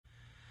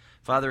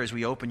Father, as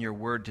we open your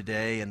word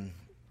today and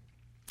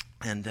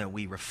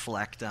we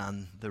reflect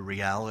on the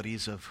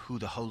realities of who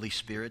the Holy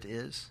Spirit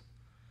is,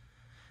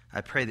 I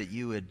pray that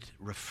you would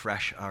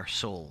refresh our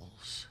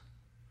souls.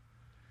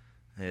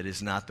 It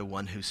is not the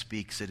one who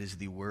speaks, it is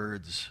the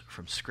words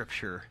from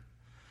Scripture,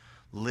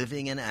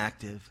 living and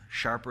active,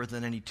 sharper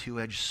than any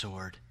two-edged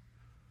sword,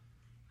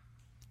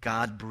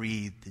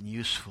 God-breathed and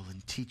useful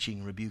in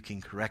teaching, rebuking,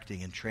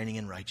 correcting, and training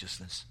in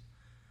righteousness.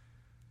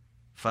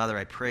 Father,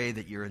 I pray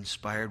that your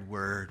inspired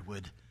word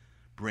would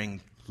bring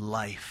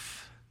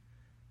life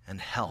and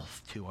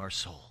health to our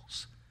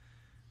souls.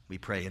 We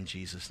pray in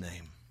Jesus'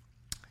 name.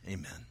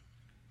 Amen.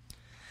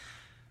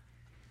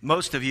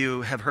 Most of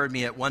you have heard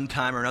me at one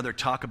time or another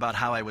talk about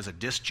how I was a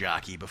disc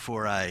jockey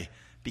before I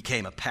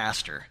became a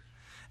pastor.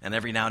 And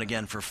every now and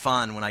again, for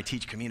fun, when I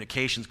teach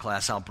communications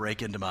class, I'll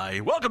break into my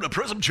 "Welcome to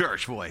Prism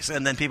Church" voice.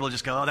 And then people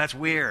just go, "Oh, that's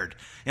weird."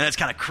 It's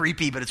kind of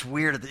creepy, but it's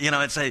weird.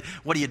 And say,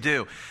 "What do you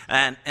do?"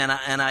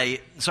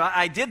 So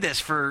I did this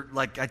for,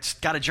 I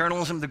got a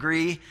journalism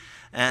degree,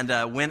 and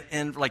went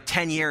in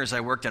 10 years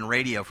I worked on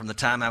radio from the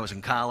time I was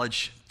in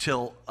college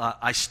till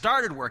I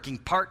started working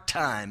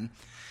part-time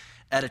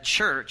at a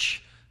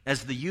church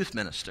as the youth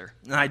minister.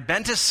 And I'd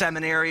been to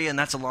seminary, and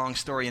that's a long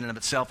story in and of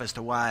itself as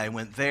to why I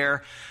went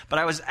there. But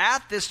I was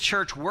at this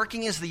church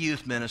working as the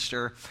youth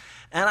minister,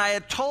 and I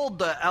had told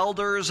the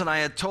elders and I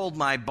had told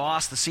my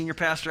boss, the senior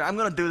pastor, I'm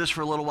going to do this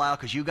for a little while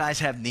because you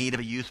guys have need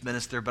of a youth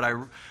minister, but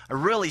I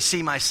really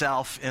see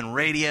myself in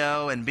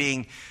radio and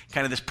being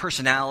kind of this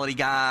personality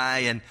guy.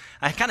 And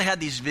I kind of had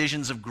these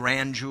visions of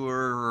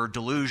grandeur or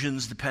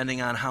delusions,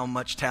 depending on how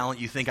much talent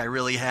you think I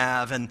really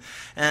have. And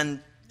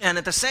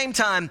at the same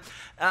time,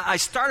 I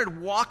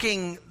started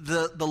walking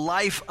the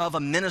life of a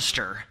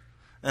minister,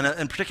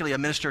 and particularly a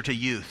minister to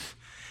youth.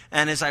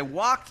 And as I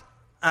walked,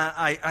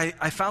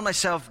 I found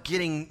myself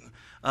getting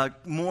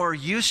more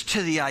used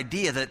to the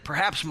idea that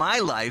perhaps my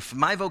life,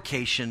 my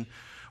vocation,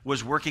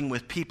 was working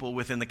with people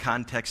within the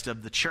context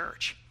of the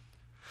church.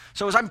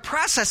 So as I'm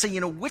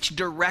processing, which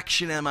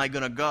direction am I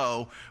going to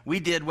go, we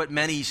did what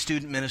many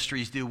student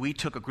ministries do. We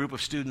took a group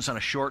of students on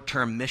a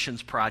short-term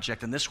missions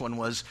project, and this one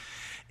was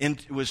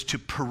to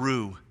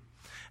Peru.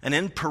 And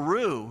in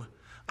Peru,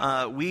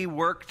 we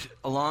worked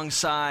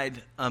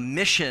alongside a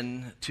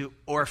mission to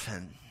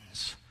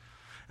orphans.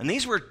 And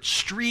these were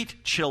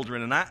street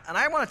children. And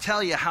I want to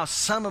tell you how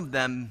some of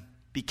them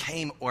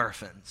became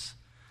orphans.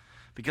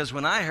 Because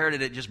when I heard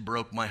it, it just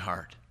broke my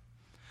heart.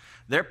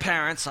 Their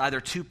parents, either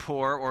too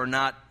poor or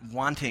not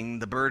wanting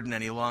the burden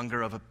any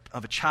longer of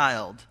a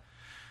child,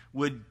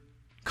 would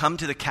come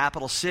to the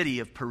capital city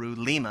of Peru,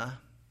 Lima,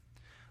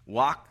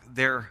 walk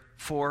their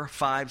 4-,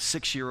 5-,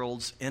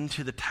 6-year-olds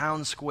into the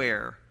town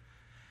square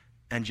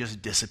and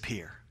just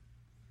disappear.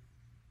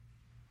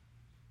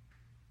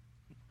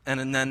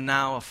 And then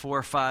now a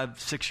 4-, 5-,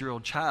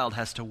 6-year-old child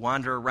has to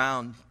wander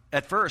around,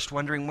 at first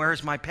wondering,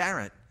 where's my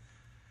parent?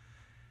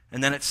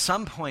 And then at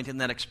some point in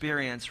that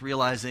experience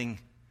realizing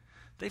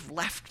they've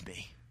left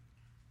me.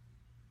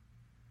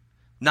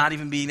 Not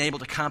even being able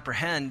to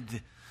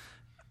comprehend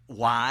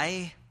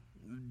why.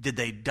 Did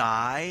they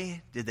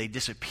die? Did they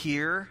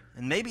disappear?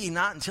 And maybe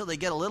not until they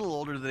get a little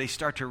older do they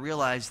start to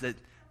realize that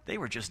they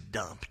were just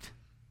dumped.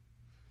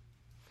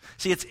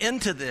 See, it's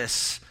into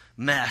this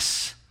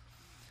mess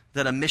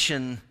that a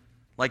mission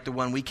like the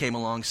one we came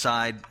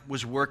alongside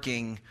was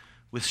working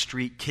with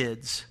street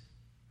kids.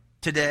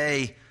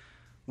 Today,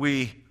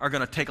 we are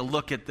going to take a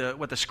look at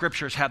what the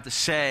Scriptures have to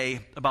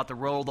say about the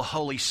role of the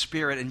Holy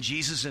Spirit, and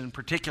Jesus in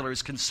particular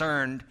is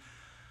concerned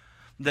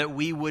that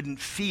we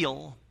wouldn't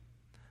feel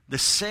the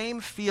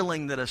same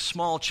feeling that a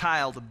small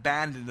child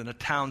abandoned in a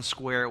town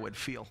square would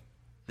feel.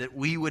 That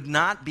we would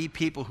not be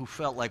people who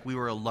felt like we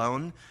were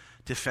alone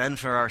to fend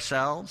for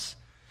ourselves,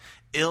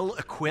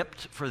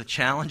 ill-equipped for the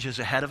challenges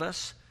ahead of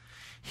us.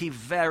 He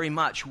very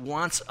much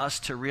wants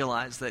us to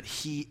realize that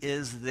He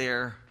is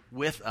there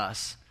with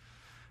us.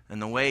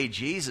 And the way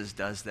Jesus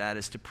does that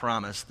is to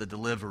promise the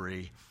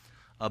delivery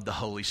of the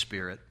Holy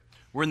Spirit.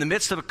 We're in the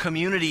midst of a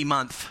community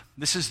month.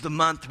 This is the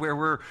month where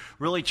we're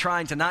really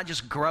trying to not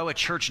just grow a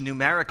church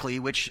numerically,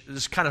 which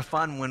is kind of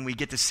fun when we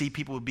get to see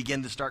people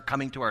begin to start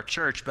coming to our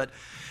church, but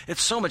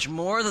it's so much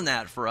more than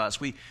that for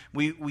us.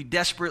 We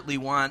desperately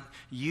want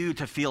you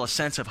to feel a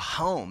sense of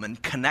home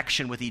and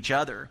connection with each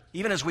other.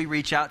 Even as we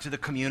reach out to the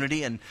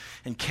community and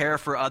care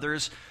for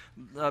others,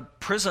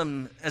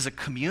 Prism as a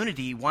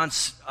community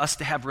wants us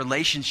to have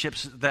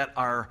relationships that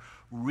are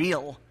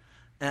real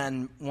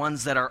and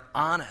ones that are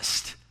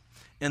honest.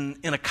 In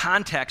a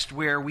context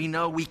where we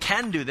know we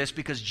can do this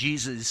because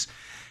Jesus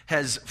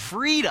has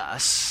freed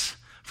us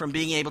from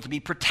being able to be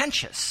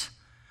pretentious.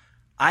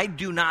 I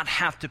do not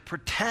have to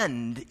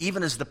pretend,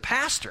 even as the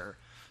pastor,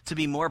 to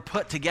be more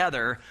put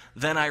together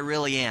than I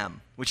really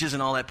am, which isn't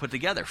all that put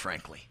together,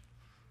 frankly.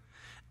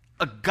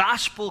 A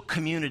gospel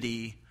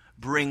community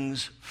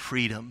brings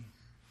freedom.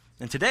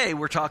 And today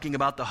we're talking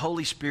about the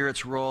Holy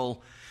Spirit's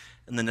role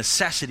and the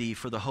necessity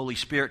for the Holy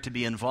Spirit to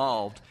be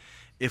involved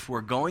if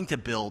we're going to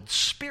build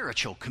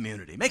spiritual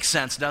community. Makes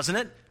sense, doesn't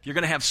it? If you're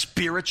going to have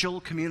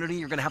spiritual community,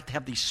 you're going to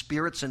have the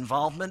Spirit's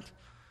involvement.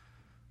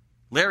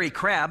 Larry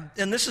Crabb,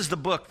 and this is the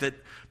book that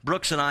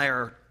Brooks and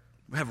I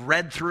have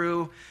read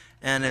through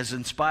and has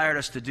inspired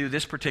us to do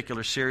this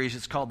particular series.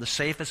 It's called The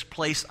Safest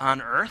Place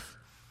on Earth.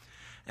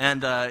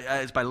 And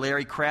it's by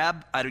Larry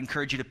Crabb. I'd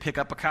encourage you to pick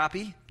up a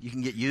copy. You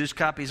can get used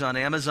copies on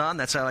Amazon.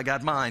 That's how I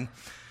got mine,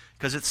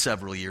 because it's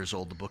several years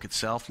old, the book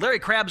itself. Larry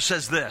Crabb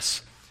says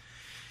this: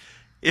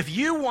 if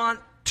you want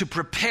to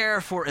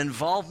prepare for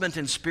involvement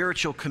in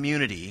spiritual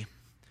community,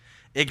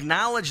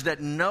 acknowledge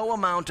that no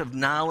amount of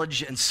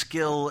knowledge and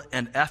skill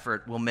and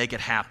effort will make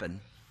it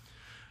happen.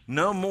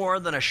 No more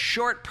than a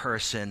short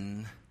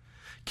person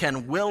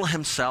can will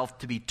himself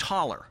to be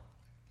taller.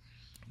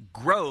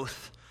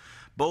 Growth,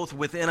 both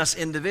within us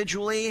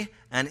individually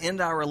and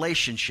in our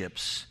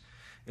relationships,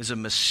 is a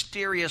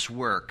mysterious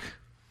work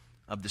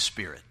of the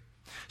Spirit.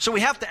 So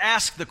we have to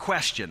ask the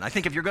question. I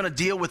think if you're going to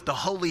deal with the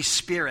Holy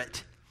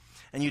Spirit,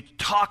 and you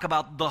talk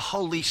about the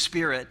Holy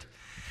Spirit,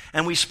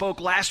 and we spoke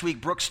last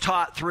week, Brooks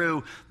taught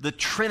through the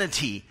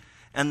Trinity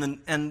and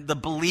the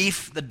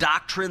belief, the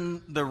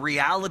doctrine, the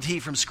reality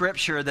from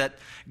Scripture that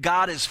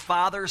God is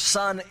Father,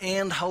 Son,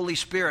 and Holy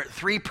Spirit,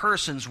 three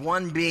persons,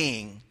 one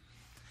being.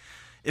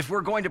 If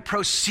we're going to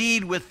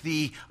proceed with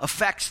the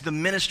effects, the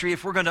ministry,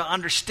 if we're going to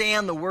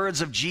understand the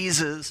words of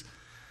Jesus,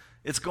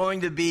 it's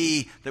going to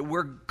be that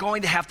we're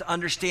going to have to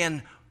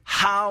understand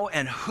how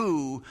and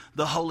who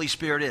the Holy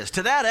Spirit is.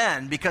 To that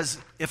end, because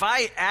if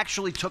I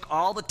actually took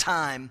all the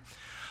time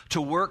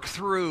to work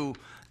through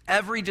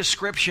every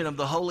description of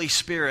the Holy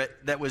Spirit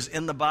that was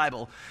in the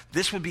Bible,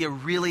 this would be a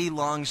really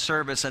long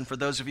service, and for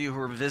those of you who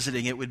are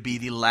visiting, it would be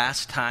the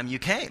last time you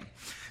came.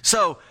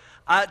 So,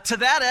 to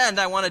that end,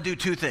 I want to do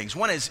two things.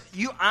 One is,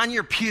 you on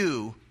your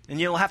pew, and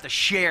you'll have to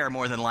share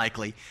more than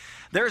likely,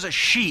 there's a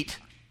sheet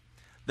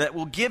that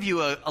will give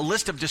you a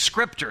list of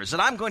descriptors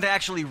that I'm going to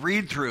actually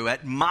read through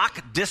at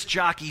mock disc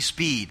jockey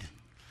speed.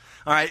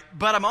 All right,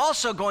 but I'm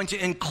also going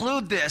to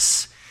include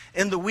this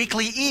in the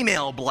weekly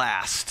email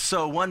blast.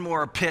 So one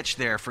more pitch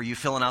there for you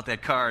filling out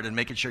that card and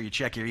making sure you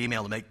check your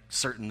email to make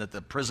certain that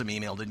the Prism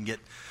email didn't get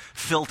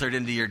filtered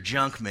into your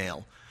junk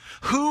mail.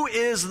 Who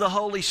is the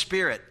Holy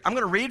Spirit? I'm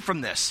going to read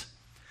from this.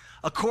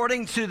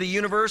 According to the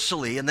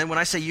universally, and then when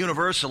I say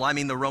universal, I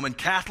mean the Roman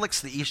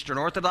Catholics, the Eastern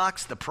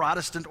Orthodox, the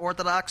Protestant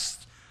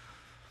Orthodox,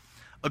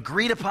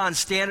 agreed upon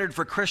standard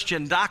for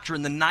Christian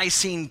doctrine, the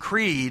Nicene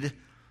Creed,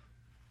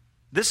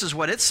 this is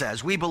what it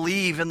says: we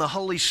believe in the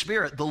Holy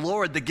Spirit, the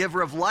Lord, the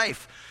giver of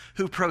life,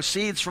 who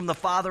proceeds from the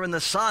Father and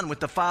the Son. With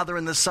the Father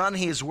and the Son,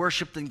 he is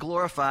worshiped and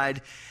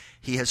glorified.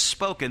 He has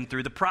spoken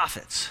through the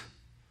prophets.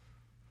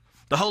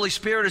 The Holy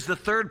Spirit is the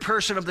third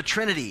person of the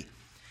Trinity.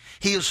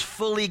 He is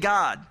fully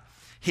God.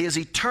 He is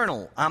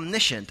eternal,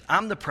 omniscient,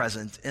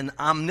 omnipresent, and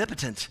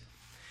omnipotent.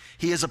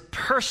 He is a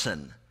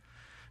person.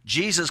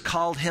 Jesus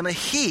called him a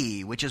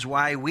he, which is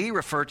why we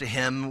refer to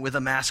him with a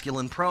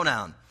masculine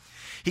pronoun.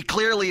 He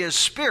clearly is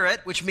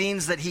spirit, which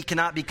means that he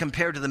cannot be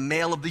compared to the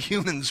male of the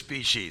human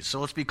species. So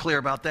let's be clear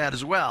about that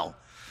as well.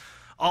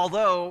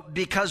 Although,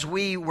 because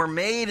we were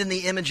made in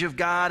the image of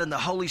God and the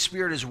Holy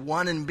Spirit is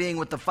one in being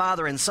with the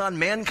Father and Son,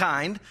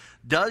 mankind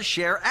does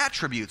share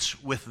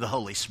attributes with the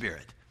Holy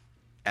Spirit,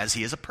 as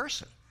he is a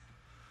person.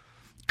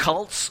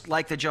 Cults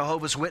like the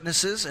Jehovah's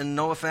Witnesses, and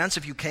no offense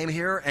if you came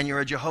here and you're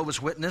a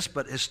Jehovah's Witness,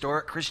 but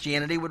historic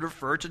Christianity would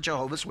refer to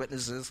Jehovah's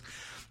Witnesses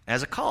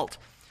as a cult.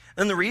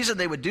 And the reason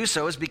they would do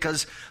so is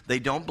because they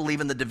don't believe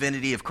in the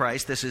divinity of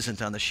Christ. This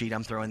isn't on the sheet.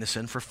 I'm throwing this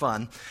in for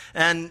fun.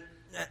 And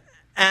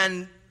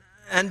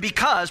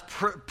because,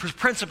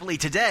 principally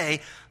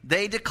today,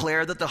 they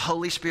declare that the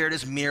Holy Spirit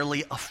is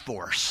merely a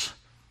force.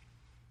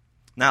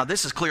 Now,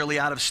 this is clearly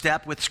out of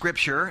step with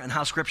Scripture and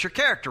how Scripture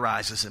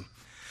characterizes him.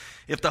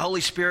 If the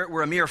Holy Spirit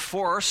were a mere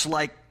force,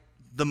 like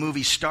the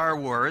movie Star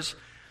Wars,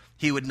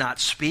 he would not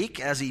speak,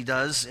 as he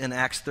does in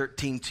Acts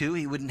 13:2.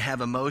 He wouldn't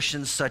have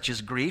emotions such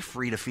as grief,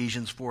 read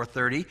Ephesians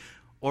 4:30,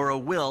 or a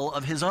will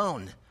of his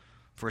own,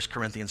 1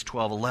 Corinthians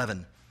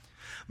 12:11.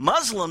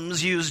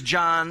 Muslims use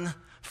John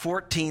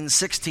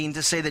 14:16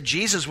 to say that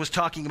Jesus was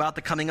talking about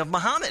the coming of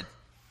Muhammad,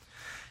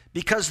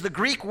 because the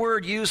Greek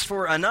word used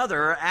for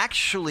another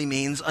actually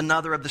means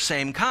another of the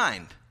same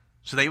kind.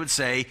 So they would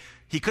say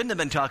he couldn't have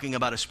been talking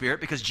about a spirit,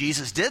 because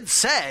Jesus did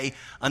say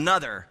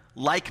another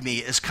like me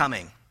is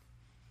coming.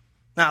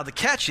 Now, the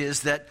catch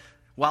is that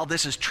while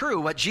this is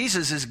true, what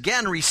Jesus is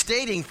again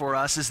restating for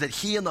us is that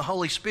he and the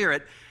Holy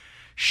Spirit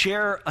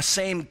share a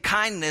same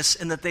kindness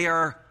in that they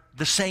are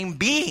the same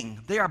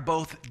being. They are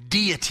both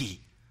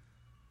deity.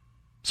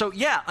 So,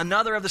 yeah,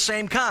 another of the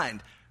same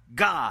kind.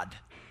 God,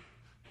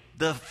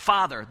 the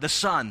Father, the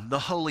Son, the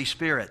Holy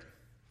Spirit.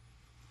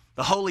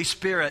 The Holy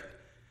Spirit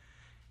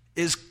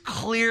is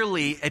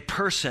clearly a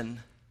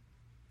person.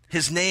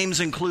 His names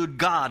include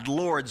God,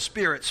 Lord,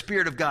 Spirit,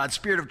 Spirit of God,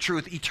 Spirit of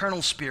truth,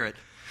 eternal Spirit.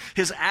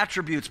 His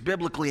attributes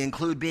biblically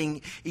include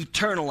being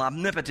eternal,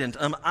 omnipotent,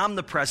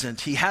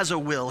 omnipresent. He has a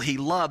will, he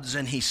loves,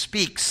 and he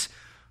speaks.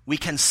 We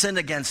can sin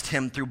against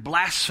him through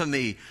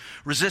blasphemy,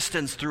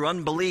 resistance through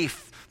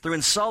unbelief, through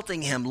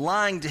insulting him,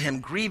 lying to him,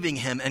 grieving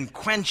him, and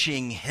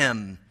quenching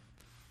him.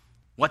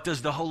 What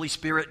does the Holy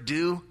Spirit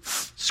do?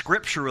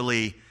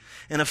 Scripturally,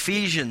 in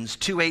Ephesians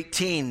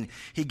 2:18,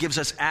 he gives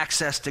us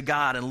access to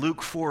God. In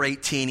Luke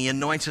 4:18, he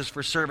anoints us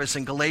for service.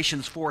 In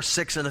Galatians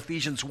 4:6 and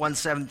Ephesians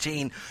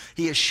 1:17,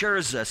 he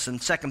assures us. In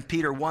 2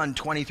 Peter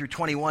 1:20 through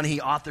 21,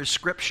 he authors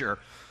Scripture.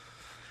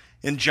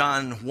 In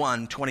John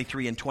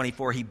 1:23 and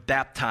 24, he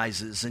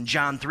baptizes. In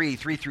John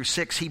 3:3 through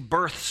 6, he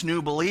births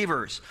new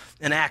believers.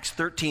 In Acts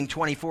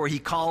 13:24, he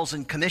calls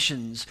and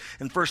commissions.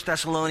 In 1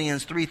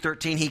 Thessalonians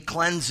 3:13, he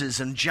cleanses.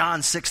 In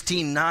John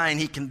 16:9,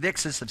 he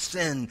convicts us of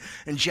sin.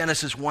 In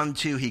Genesis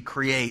 1:2, he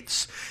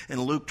creates.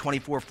 In Luke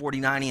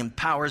 24:49, he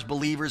empowers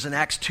believers. In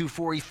Acts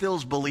 2:4, he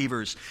fills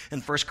believers.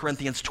 In 1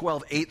 Corinthians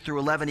 12:8 through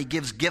 11, he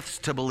gives gifts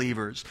to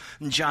believers.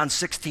 In John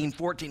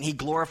 16:14, he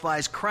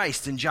glorifies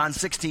Christ. In John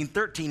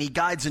 16:13, he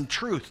guides in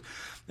truth.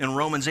 In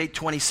Romans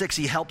 8:26,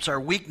 he helps our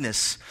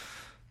weakness.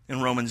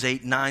 In Romans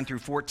 8:9 through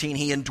 14,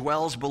 he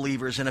indwells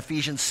believers. In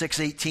Ephesians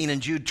 6:18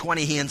 and Jude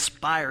 20, he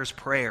inspires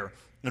prayer.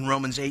 In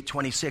Romans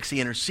 8:26,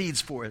 he intercedes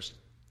for us.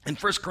 In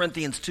 1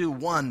 Corinthians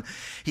 2:1,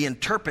 he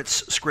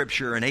interprets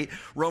Scripture. In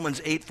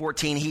Romans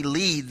 8:14, he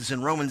leads.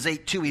 In Romans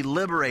 8:2, he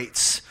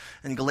liberates.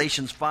 In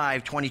Galatians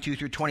 5:22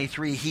 through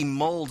 23, he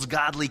molds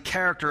godly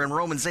character. In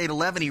Romans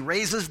 8:11, he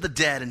raises the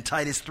dead. In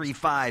Titus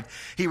 3:5,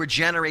 he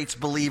regenerates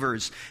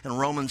believers. In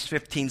Romans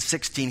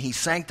 15:16, he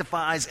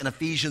sanctifies. In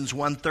Ephesians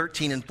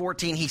 1:13 and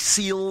 14, he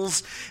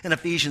seals. In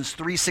Ephesians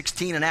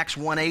 3:16 and Acts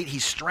 1:8, he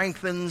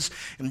strengthens.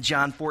 In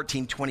John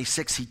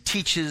 14:26, he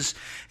teaches.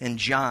 In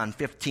John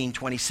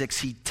 15:26,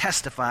 he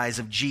testifies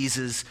of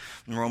Jesus.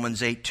 In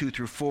Romans 8:2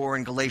 through 4,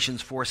 in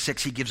Galatians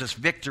 4:6, he gives us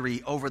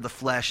victory over the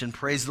flesh. And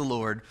praise the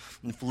Lord,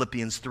 in Philippians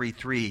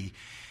 3:3,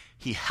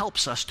 he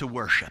helps us to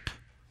worship.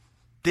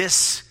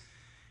 This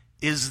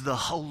is the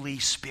Holy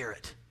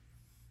Spirit.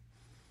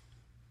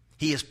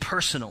 He is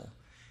personal,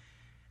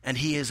 and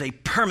he is a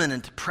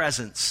permanent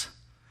presence,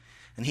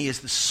 and he is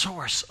the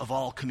source of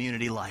all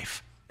community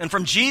life. And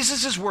from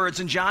Jesus' words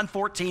in John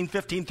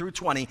 14:15 through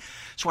 20, I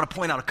just want to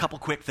point out a couple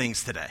quick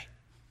things today.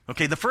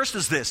 Okay, the first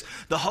is this: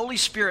 the Holy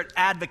Spirit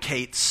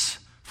advocates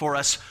for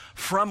us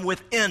from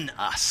within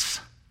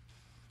us.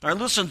 All right,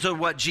 listen to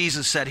what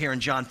Jesus said here in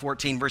John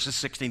 14, verses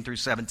 16 through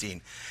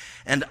 17.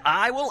 And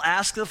I will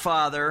ask the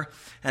Father,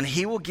 and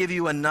he will give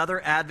you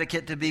another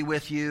advocate to be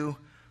with you,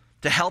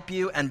 to help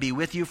you and be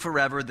with you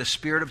forever, the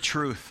Spirit of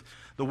truth.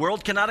 The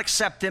world cannot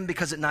accept him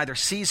because it neither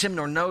sees him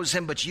nor knows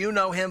him, but you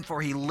know him,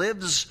 for he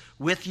lives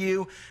with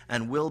you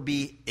and will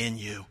be in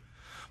you.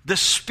 The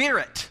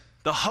Spirit,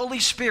 the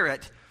Holy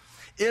Spirit,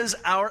 is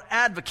our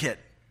advocate.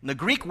 And the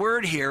Greek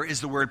word here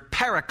is the word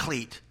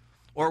paraclete,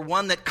 or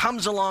one that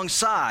comes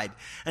alongside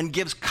and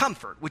gives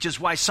comfort, which is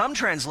why some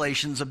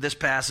translations of this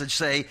passage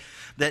say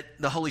that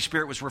the Holy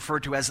Spirit was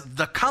referred to as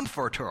the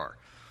Comforter.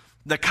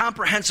 The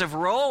comprehensive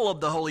role of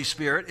the Holy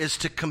Spirit is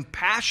to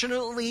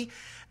compassionately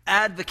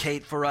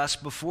advocate for us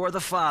before the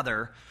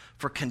Father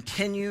for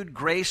continued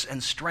grace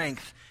and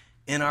strength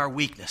in our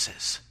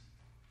weaknesses.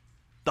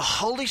 The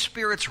Holy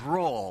Spirit's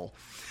role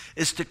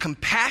is to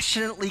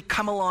compassionately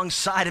come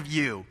alongside of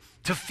you,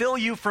 to fill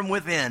you from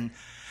within,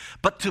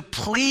 but to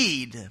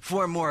plead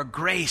for more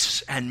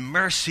grace and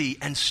mercy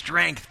and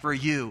strength for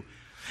you.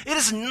 It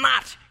is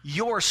not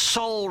your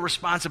sole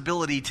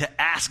responsibility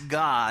to ask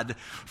God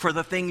for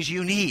the things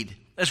you need.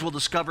 As we'll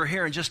discover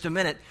here in just a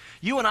minute,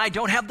 you and I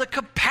don't have the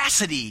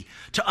capacity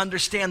to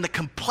understand the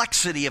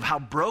complexity of how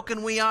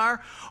broken we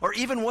are, or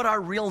even what our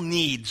real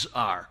needs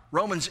are.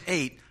 Romans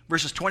 8,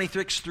 verses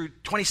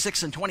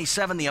 26 and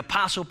 27, the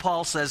Apostle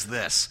Paul says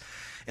this: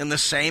 in the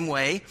same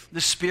way,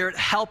 the Spirit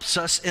helps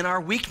us in our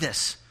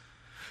weakness.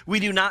 We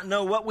do not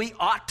know what we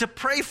ought to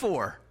pray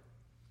for,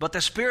 but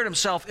the Spirit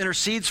himself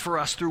intercedes for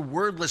us through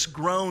wordless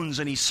groans,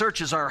 and he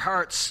searches our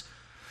hearts,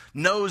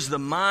 knows the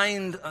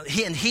mind,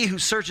 he who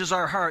searches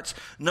our hearts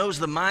knows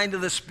the mind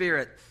of the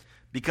Spirit,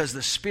 because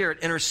the Spirit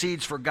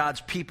intercedes for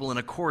God's people in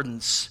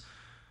accordance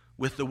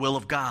with the will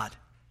of God.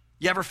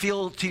 You ever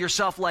feel to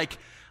yourself like,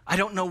 I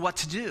don't know what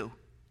to do?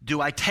 Do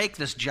I take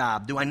this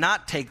job? Do I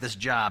not take this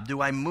job?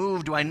 Do I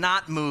move? Do I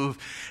not move?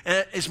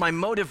 Is my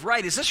motive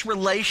right? Is this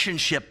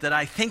relationship that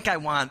I think I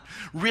want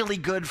really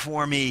good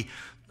for me?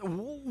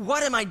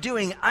 What am I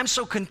doing? I'm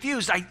so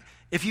confused.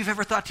 If you've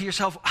ever thought to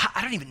yourself,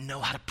 I don't even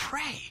know how to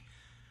pray.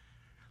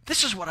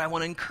 This is what I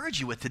want to encourage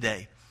you with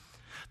today.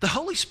 The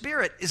Holy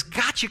Spirit has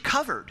got you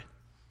covered.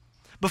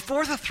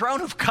 Before the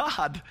throne of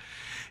God,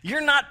 you're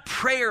not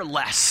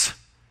prayerless.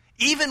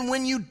 Even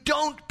when you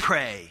don't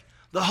pray,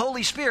 the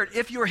Holy Spirit,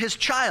 if you're his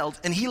child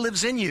and he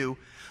lives in you,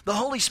 the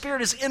Holy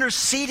Spirit is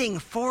interceding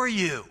for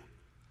you.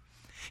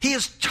 He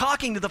is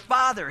talking to the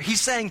Father.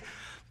 He's saying,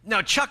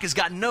 no, Chuck has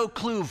got no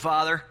clue,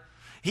 Father.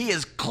 He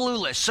is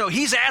clueless. So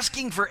he's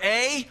asking for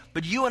A,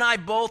 but you and I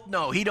both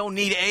know he don't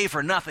need A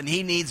for nothing.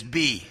 He needs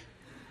B.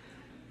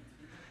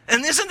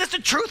 And isn't this the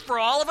truth for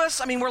all of us?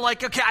 I mean, we're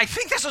like, okay, I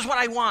think this is what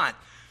I want.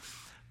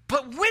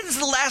 But when's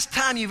the last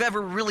time you've ever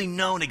really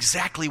known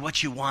exactly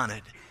what you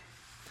wanted?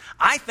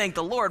 I thank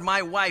the Lord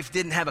my wife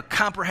didn't have a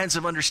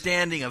comprehensive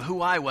understanding of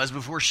who I was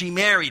before she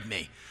married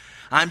me.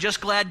 I'm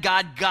just glad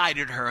God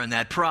guided her in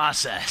that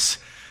process.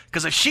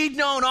 Because if she'd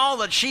known all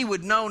that she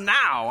would know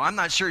now, I'm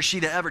not sure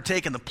she'd have ever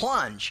taken the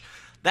plunge.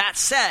 That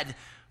said,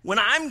 when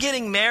I'm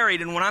getting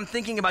married and when I'm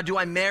thinking about do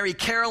I marry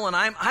Carol, and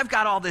I've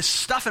got all this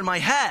stuff in my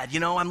head. You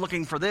know, I'm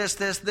looking for this.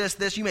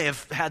 You may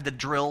have had the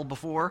drill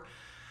before.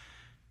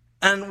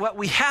 And what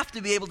we have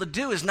to be able to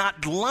do is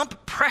not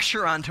lump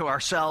pressure onto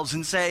ourselves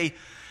and say,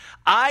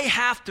 I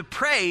have to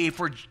pray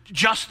for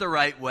just the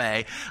right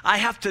way. I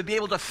have to be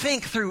able to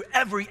think through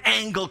every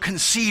angle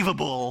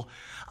conceivable.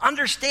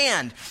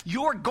 Understand,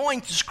 you're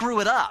going to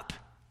screw it up.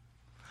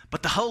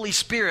 But the Holy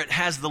Spirit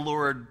has the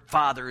Lord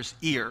Father's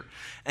ear,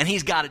 and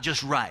he's got it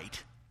just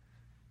right.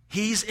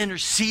 He's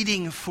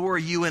interceding for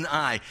you and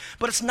I.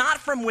 But it's not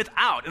from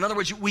without. In other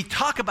words, we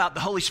talk about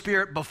the Holy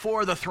Spirit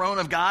before the throne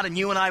of God, and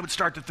you and I would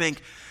start to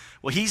think,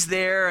 well, he's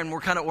there, and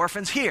we're kind of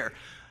orphans here.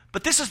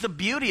 But this is the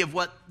beauty of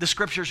what the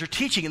scriptures are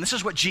teaching, and this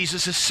is what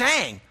Jesus is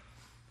saying,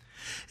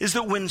 is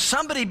that when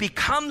somebody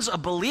becomes a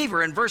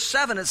believer, in verse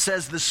 7 it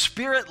says, the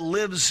Spirit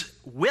lives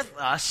with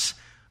us,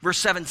 verse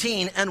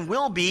 17, and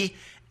will be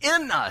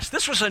in us.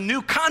 This was a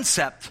new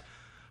concept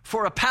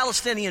for a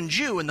Palestinian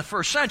Jew in the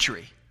first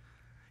century.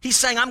 He's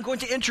saying, I'm going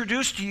to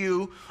introduce to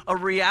you a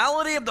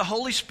reality of the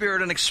Holy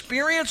Spirit, an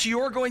experience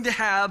you're going to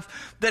have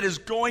that is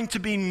going to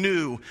be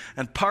new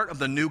and part of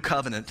the new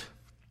covenant.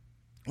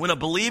 When a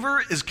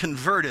believer is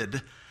converted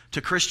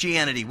to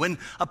Christianity, when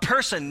a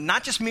person,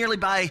 not just merely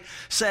by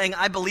saying,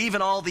 I believe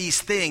in all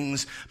these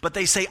things, but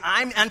they say,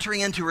 I'm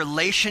entering into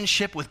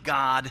relationship with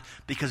God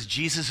because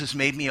Jesus has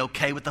made me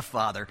okay with the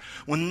Father.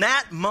 When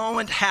that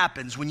moment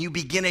happens, when you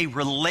begin a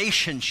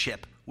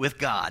relationship with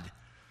God,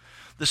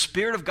 the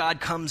Spirit of God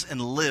comes and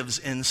lives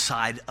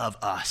inside of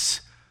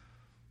us.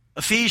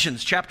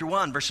 Ephesians chapter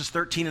 1, verses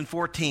 13 and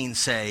 14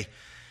 say,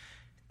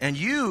 and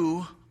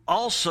you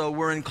also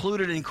were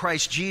included in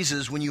Christ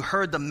Jesus when you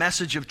heard the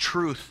message of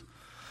truth,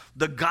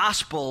 the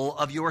gospel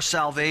of your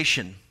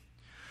salvation.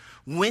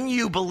 When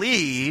you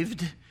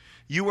believed,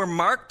 you were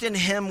marked in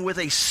him with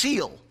a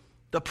seal,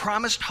 the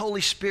promised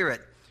Holy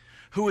Spirit,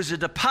 who is a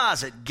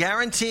deposit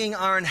guaranteeing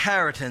our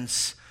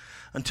inheritance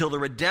until the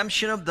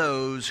redemption of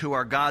those who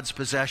are God's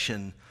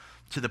possession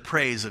to the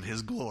praise of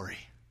his glory.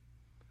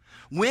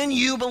 When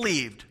you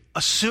believed,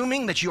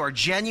 assuming that you are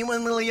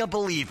genuinely a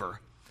believer,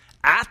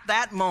 at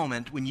that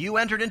moment, when you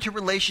entered into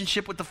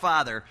relationship with the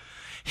Father,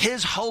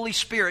 his Holy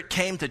Spirit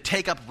came to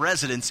take up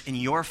residence in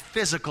your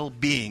physical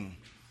being.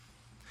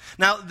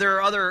 Now, there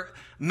are other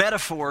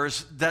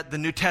metaphors that the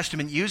New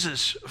Testament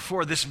uses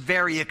for this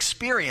very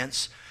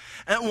experience,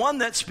 and one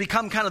that's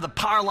become kind of the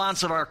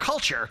parlance of our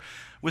culture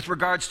with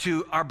regards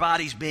to our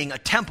bodies being a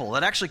temple.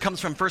 That actually comes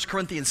from 1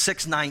 Corinthians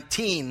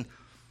 6:19,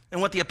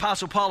 and what the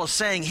Apostle Paul is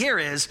saying here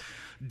is,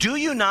 do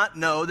you not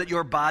know that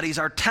your bodies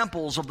are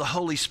temples of the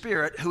Holy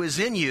Spirit who is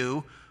in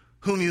you,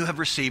 whom you have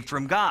received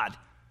from God?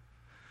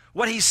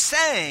 What he's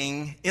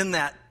saying in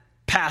that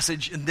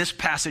passage, in this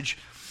passage,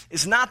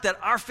 is not that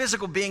our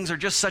physical beings are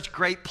just such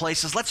great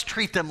places. Let's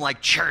treat them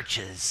like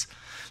churches.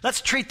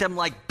 Let's treat them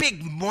like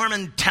big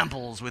Mormon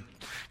temples with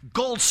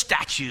gold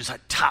statues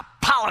at top.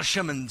 Polish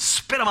them and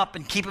spit them up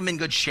and keep them in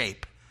good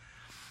shape.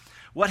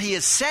 What he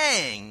is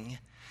saying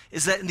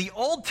is that in the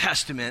Old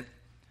Testament,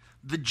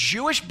 the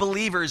Jewish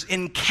believers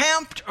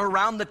encamped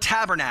around the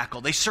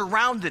tabernacle. They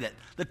surrounded it.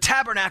 The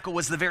tabernacle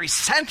was the very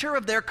center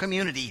of their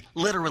community,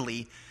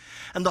 literally.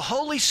 And the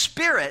Holy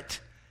Spirit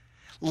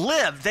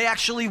lived. They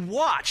actually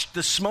watched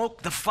the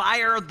smoke, the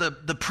fire,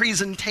 the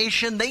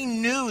presentation. They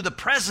knew the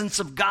presence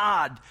of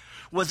God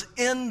was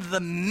in the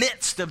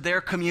midst of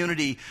their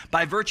community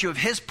by virtue of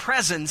his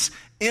presence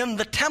in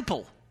the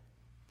temple.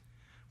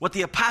 What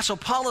the Apostle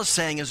Paul is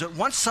saying is that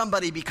once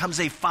somebody becomes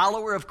a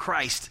follower of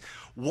Christ,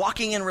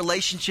 walking in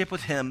relationship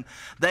with him,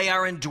 they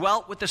are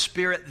indwelt with the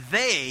Spirit.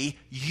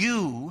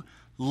 You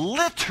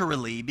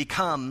literally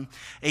become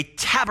a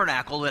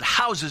tabernacle that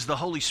houses the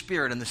Holy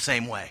Spirit in the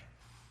same way.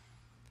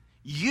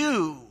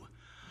 You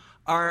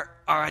are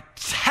a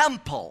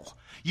temple.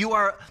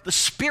 The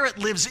Spirit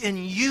lives in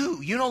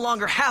you. You no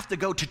longer have to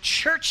go to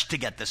church to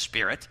get the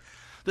Spirit.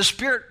 The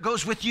Spirit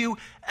goes with you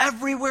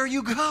everywhere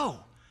you go.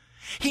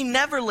 He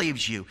never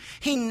leaves you.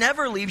 He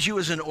never leaves you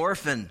as an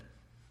orphan.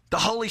 The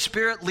Holy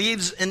Spirit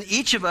lives in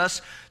each of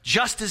us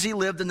just as he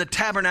lived in the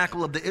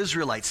tabernacle of the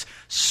Israelites,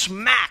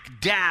 smack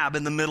dab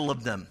in the middle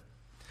of them.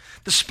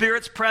 The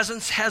Spirit's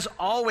presence has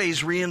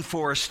always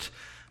reinforced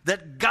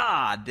that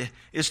God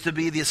is to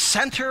be the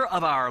center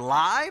of our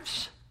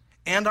lives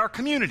and our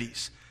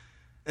communities.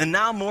 And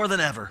now more than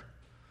ever,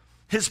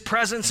 his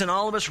presence in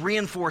all of us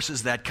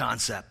reinforces that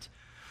concept.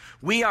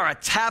 We are a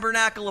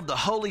tabernacle of the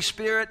Holy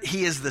Spirit.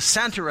 He is the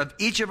center of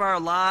each of our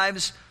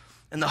lives.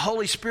 And the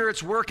Holy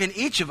Spirit's work in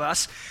each of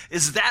us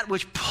is that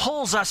which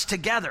pulls us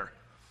together.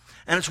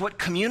 And it's what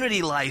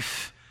community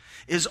life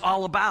is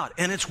all about.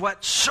 And it's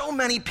what so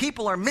many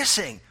people are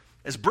missing.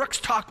 As Brooks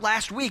talked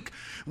last week,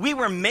 we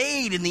were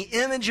made in the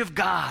image of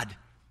God,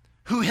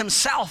 who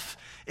himself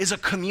is a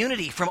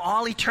community from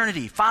all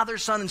eternity, Father,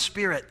 Son, and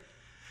Spirit.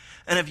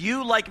 And if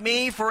you, like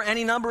me, for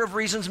any number of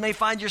reasons, may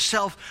find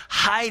yourself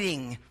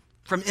hiding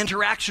from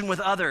interaction with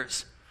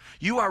others,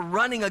 you are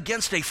running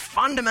against a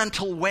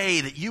fundamental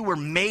way that you were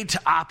made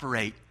to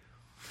operate.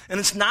 And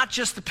it's not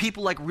just the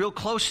people like real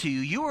close to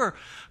you. You are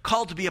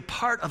called to be a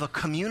part of a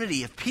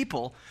community of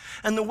people.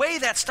 And the way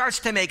that starts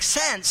to make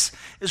sense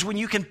is when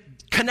you can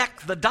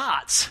connect the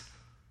dots.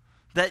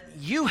 That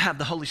you have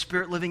the Holy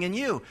Spirit living in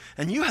you,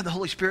 and you have the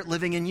Holy Spirit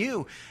living in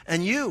you,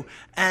 and you.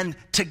 And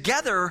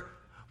together,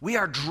 we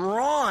are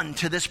drawn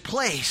to this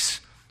place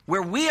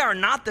where we are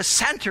not the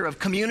center of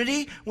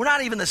community. We're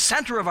not even the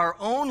center of our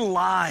own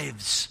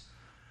lives.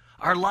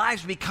 Our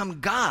lives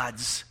become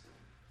God's.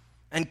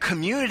 And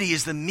community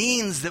is the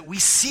means that we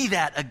see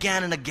that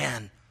again and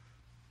again.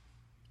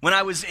 When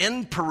I was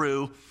in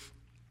Peru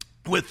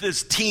with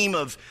this team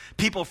of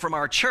people from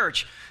our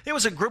church, it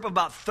was a group of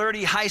about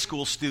 30 high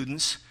school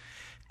students.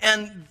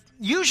 And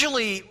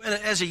usually,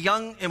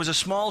 it was a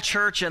small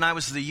church, and I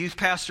was the youth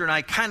pastor, and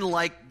I kind of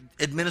like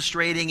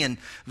administrating and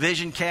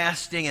vision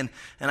casting, and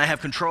I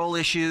have control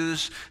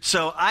issues.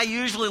 So I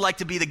usually like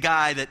to be the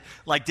guy that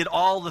did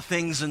all the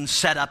things and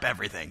set up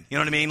everything. You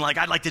know what I mean?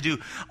 I'd like to do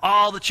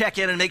all the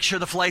check-in and make sure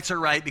the flights are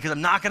right, because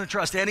I'm not going to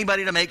trust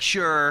anybody to make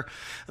sure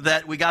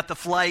that we got the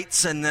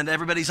flights and that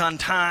everybody's on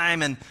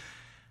time. And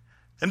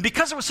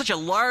because it was such a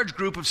large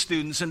group of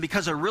students, and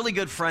because a really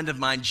good friend of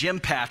mine, Jim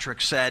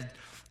Patrick, said,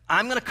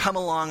 I'm going to come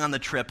along on the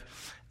trip,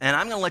 and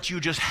I'm going to let you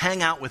just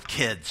hang out with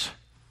kids.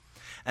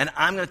 And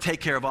I'm going to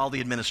take care of all the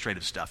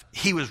administrative stuff.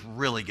 He was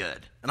really good,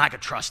 and I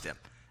could trust him.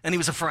 And he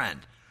was a friend.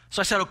 So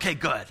I said, okay,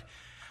 good.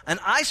 And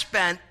I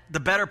spent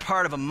the better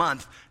part of a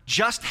month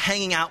just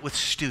hanging out with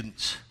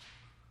students,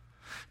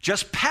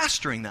 just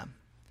pastoring them,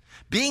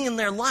 being in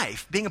their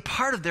life, being a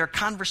part of their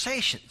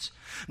conversations,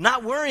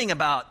 not worrying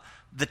about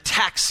the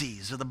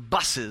taxis or the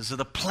buses or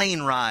the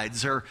plane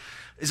rides, or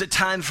is it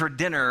time for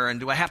dinner, and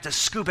do I have to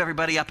scoop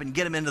everybody up and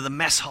get them into the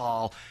mess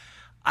hall?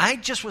 I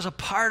just was a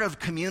part of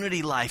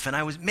community life, and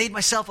I made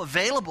myself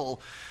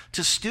available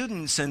to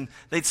students, and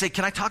they'd say,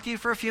 can I talk to you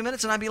for a few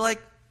minutes? And I'd be like,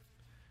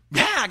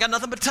 yeah, I got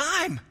nothing but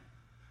time.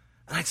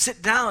 And I'd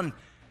sit down,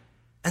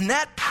 and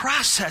that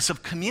process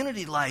of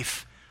community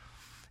life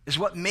is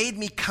what made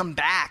me come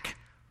back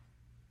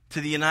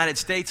to the United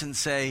States and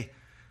say,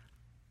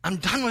 I'm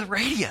done with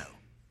radio.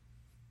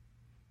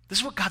 This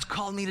is what God's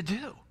called me to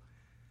do.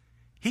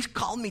 He's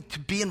called me to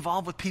be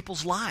involved with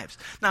people's lives.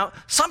 Now,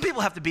 some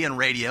people have to be in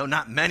radio,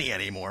 not many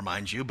anymore,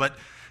 mind you, but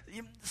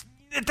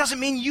it doesn't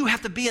mean you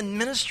have to be in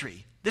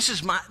ministry. This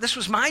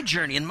was my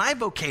journey and my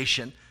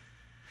vocation.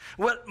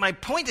 What my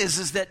point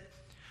is that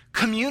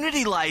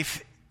community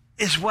life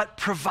is what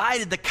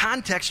provided the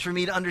context for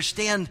me to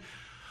understand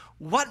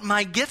what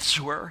my gifts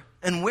were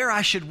and where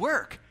I should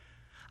work.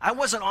 I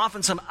wasn't off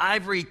in some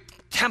ivory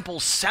temple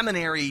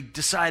seminary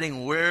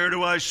deciding, where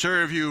do I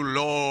serve you,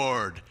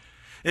 Lord?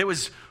 It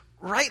was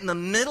right in the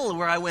middle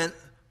where I went,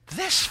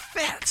 this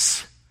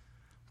fits.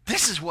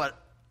 This is what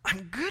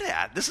I'm good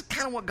at. This is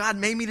kind of what God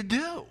made me to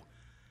do.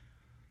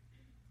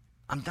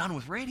 I'm done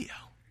with radio.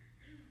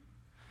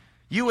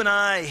 You and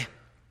I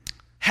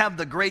have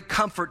the great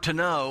comfort to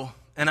know,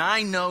 and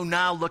I know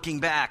now looking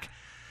back,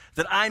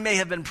 that I may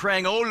have been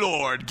praying, oh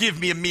Lord, give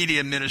me a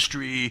media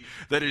ministry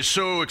that is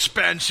so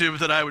expansive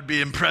that I would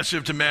be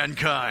impressive to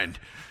mankind.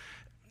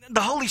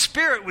 The Holy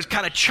Spirit was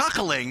kind of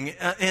chuckling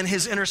in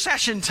his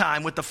intercession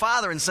time with the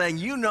Father and saying,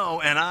 you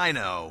know and I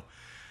know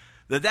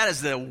that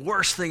is the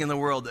worst thing in the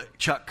world that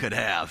Chuck could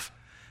have,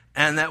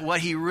 and that what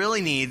he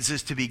really needs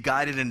is to be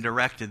guided and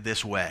directed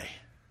this way.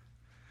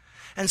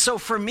 And so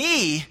for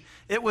me,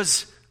 it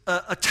was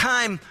a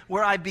time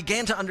where I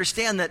began to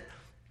understand that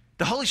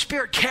the Holy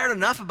Spirit cared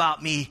enough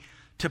about me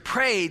to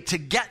pray to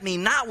get me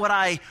not what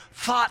I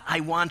thought I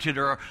wanted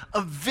or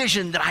a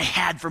vision that I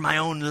had for my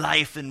own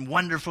life and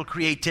wonderful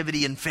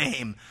creativity and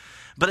fame,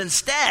 but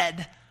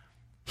instead,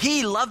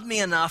 he loved me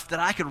enough that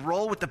I could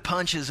roll with the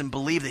punches and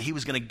believe that he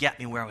was going to get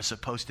me where I was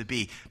supposed to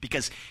be,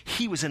 because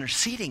he was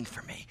interceding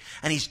for me.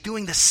 And he's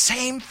doing the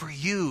same for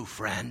you,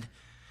 friend.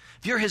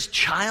 If you're his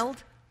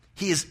child,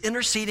 he is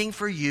interceding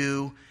for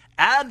you,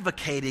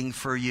 advocating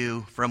for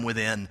you from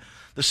within.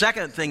 The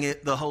second thing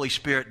the Holy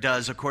Spirit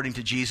does, according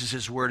to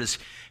Jesus' word, is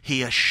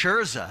he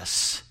assures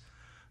us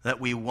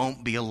that we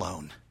won't be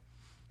alone.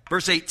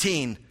 Verse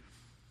 18,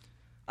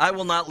 I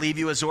will not leave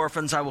you as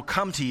orphans, I will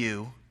come to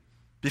you.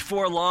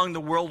 Before long,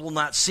 the world will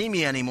not see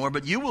me anymore,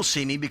 but you will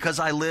see me. Because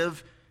I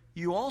live,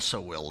 you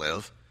also will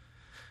live.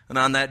 And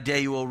on that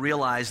day, you will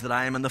realize that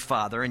I am in the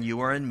Father, and you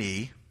are in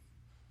me,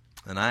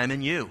 and I am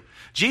in you.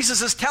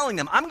 Jesus is telling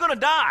them, I'm going to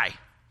die,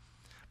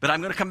 but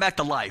I'm going to come back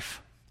to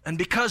life. And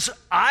because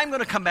I'm going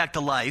to come back to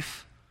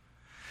life,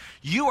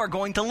 you are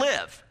going to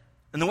live.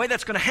 And the way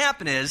that's going to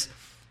happen is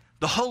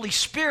the Holy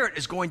Spirit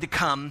is going to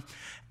come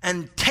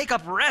and take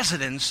up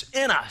residence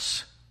in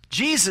us.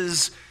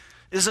 Jesus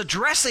is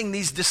addressing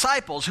these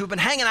disciples who've been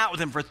hanging out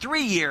with him for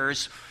 3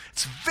 years.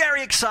 It's a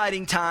very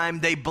exciting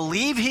time. They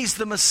believe he's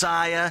the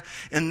Messiah.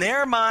 In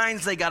their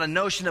minds, they got a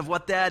notion of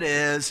what that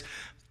is.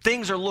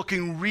 Things are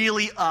looking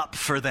really up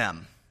for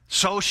them.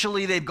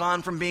 Socially, they've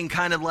gone from being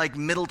kind of like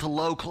middle to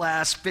low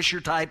class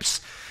Fisher types,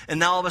 and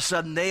now all of a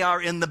sudden they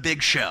are in the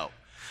big show.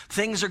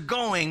 Things are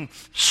going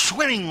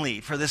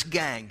swimmingly for this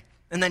gang.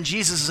 And then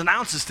Jesus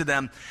announces to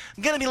them,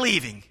 I'm going to be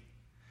leaving.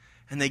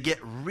 And they get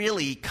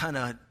really kind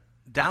of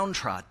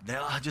downtrodden.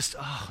 They're just,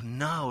 oh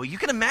no. You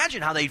can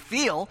imagine how they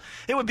feel.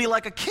 It would be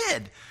like a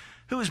kid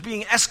who is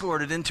being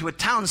escorted into a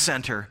town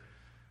center,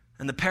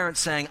 and the parents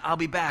saying, I'll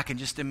be back in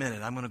just a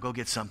minute. I'm going to go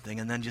get something,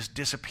 and then just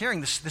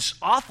disappearing. This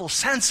awful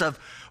sense of,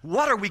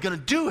 what are we going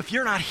to do if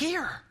you're not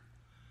here?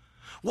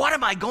 What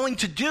am I going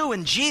to do?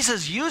 And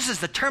Jesus uses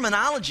the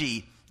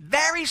terminology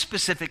very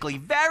specifically,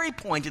 very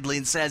pointedly,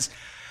 and says,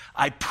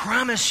 I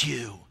promise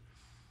you,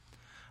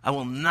 I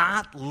will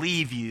not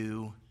leave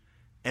you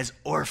as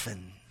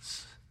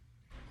orphans.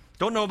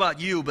 Don't know about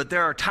you, but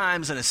there are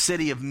times in a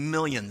city of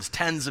millions,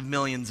 tens of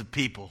millions of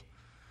people,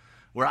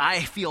 where I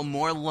feel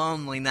more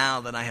lonely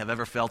now than I have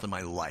ever felt in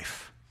my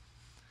life.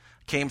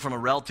 Came from a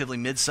relatively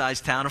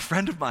mid-sized town. A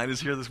friend of mine is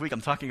here this week.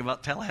 I'm talking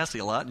about Tallahassee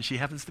a lot, and she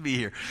happens to be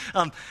here.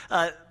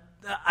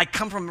 I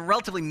come from a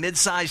relatively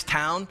mid-sized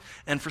town,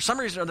 and for some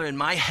reason or other in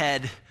my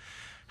head,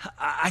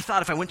 I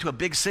thought if I went to a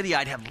big city,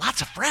 I'd have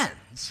lots of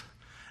friends.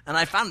 And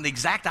I found the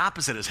exact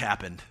opposite has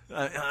happened.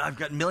 I've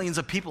got millions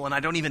of people, and I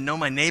don't even know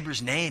my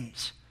neighbors'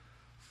 names.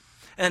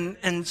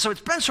 And so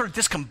it's been sort of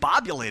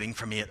discombobulating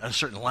for me at a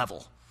certain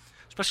level,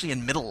 especially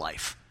in middle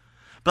life.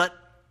 But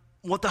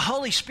what the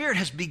Holy Spirit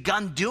has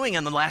begun doing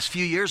in the last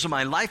few years of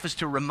my life is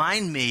to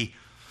remind me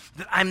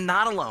that I'm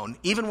not alone.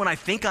 Even when I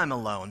think I'm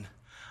alone,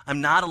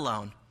 I'm not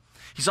alone.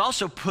 He's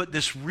also put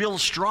this real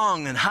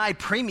strong and high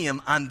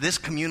premium on this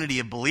community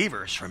of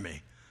believers for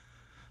me,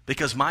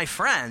 because my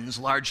friends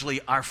largely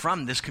are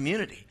from this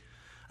community.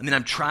 I mean,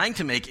 I'm trying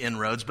to make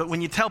inroads, but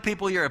when you tell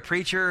people you're a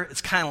preacher,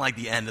 it's kind of like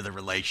the end of the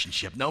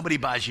relationship. Nobody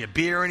buys you a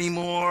beer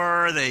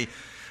anymore. They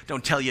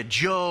don't tell you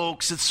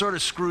jokes. It sort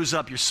of screws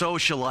up your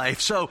social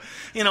life. So,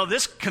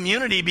 this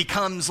community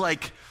becomes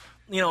like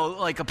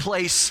a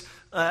place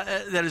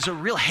that is a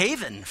real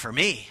haven for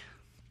me.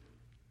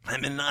 I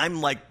mean,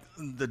 I'm like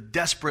the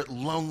desperate,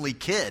 lonely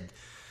kid.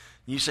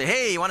 You say,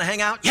 hey, you want to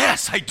hang out?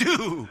 Yes, I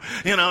do.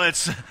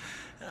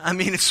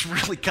 It's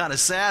really kind of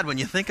sad when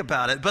you think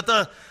about it.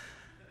 But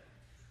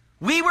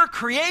we were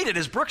created,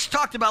 as Brooks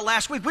talked about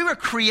last week, we were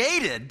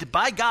created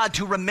by God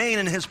to remain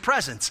in his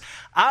presence.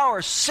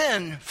 Our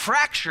sin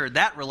fractured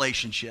that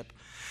relationship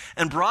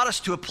and brought us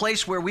to a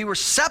place where we were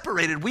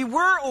separated. We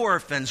were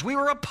orphans. We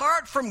were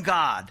apart from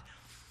God.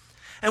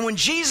 And when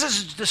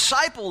Jesus'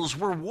 disciples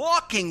were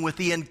walking with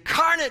the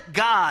incarnate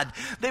God,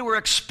 they were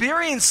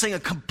experiencing a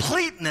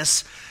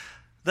completeness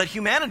that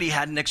humanity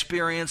hadn't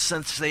experienced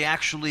since they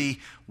actually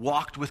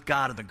walked with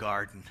God in the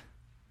garden.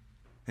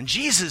 And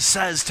Jesus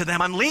says to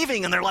them, I'm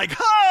leaving. And they're like,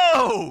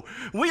 oh,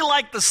 we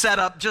like the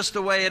setup just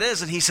the way it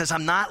is. And he says,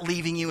 I'm not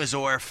leaving you as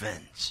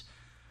orphans.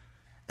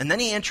 And then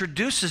he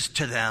introduces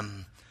to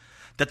them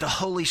that the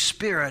Holy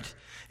Spirit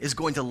is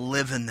going to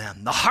live in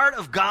them. The heart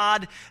of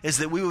God is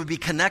that we would be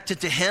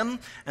connected to him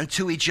and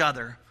to each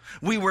other.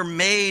 We were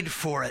made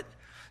for it.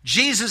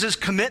 Jesus'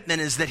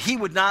 commitment is that he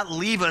would not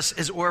leave us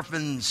as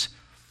orphans.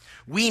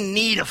 We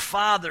need a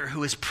Father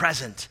who is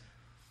present.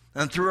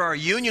 And through our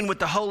union with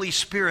the Holy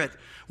Spirit,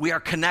 we are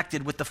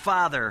connected with the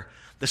Father,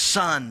 the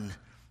Son,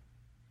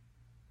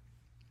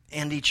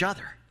 and each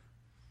other.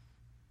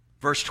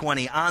 Verse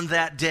 20, on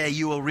that day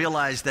you will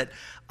realize that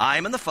I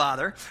am in the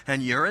Father,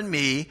 and you're in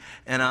me,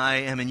 and I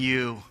am in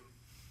you.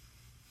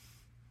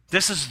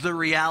 This is the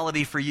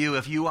reality for you.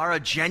 If you are a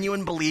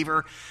genuine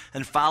believer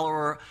and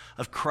follower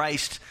of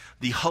Christ,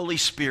 the Holy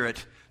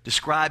Spirit,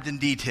 described in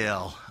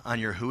detail on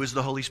your Who is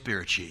the Holy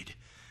Spirit sheet,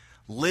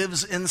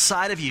 lives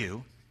inside of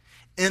you,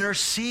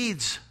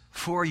 intercedes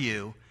for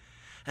you,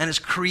 and has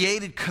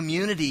created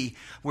community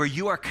where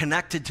you are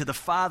connected to the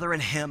Father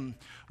and him,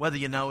 whether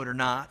you know it or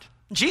not.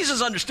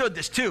 Jesus understood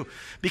this too,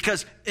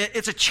 because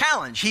it's a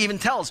challenge. He even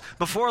tells,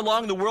 before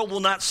long the world will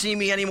not see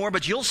me anymore,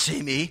 but you'll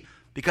see me.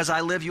 Because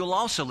I live, you'll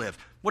also live.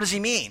 What does he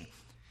mean?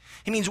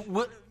 He means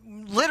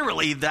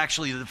literally,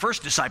 actually, the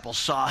first disciples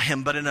saw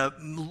him, but in a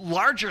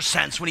larger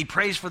sense, when he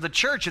prays for the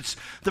church, it's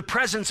the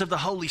presence of the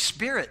Holy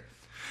Spirit.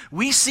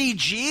 We see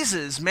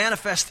Jesus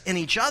manifest in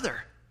each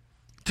other.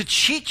 To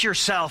cheat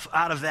yourself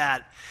out of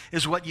that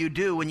is what you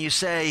do when you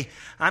say,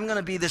 I'm going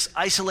to be this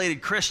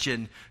isolated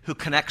Christian who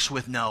connects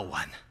with no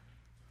one.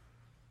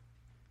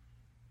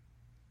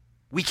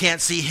 We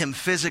can't see him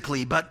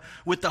physically, but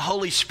with the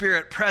Holy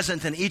Spirit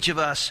present in each of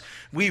us,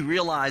 we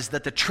realize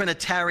that the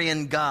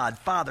Trinitarian God,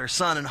 Father,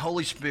 Son, and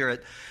Holy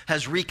Spirit,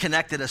 has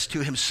reconnected us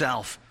to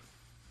himself.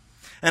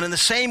 And in the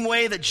same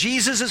way that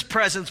Jesus'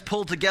 presence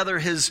pulled together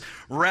his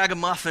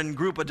ragamuffin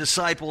group of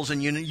disciples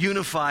and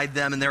unified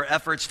them in their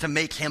efforts to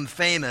make him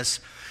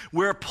famous,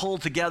 we're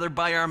pulled together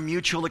by our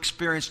mutual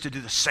experience to do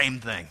the same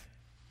thing.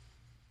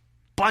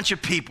 Bunch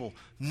of people,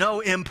 no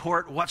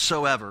import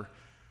whatsoever.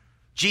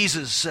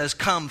 Jesus says,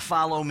 come,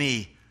 follow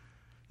me.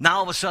 Now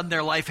all of a sudden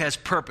their life has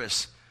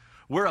purpose.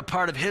 We're a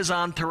part of his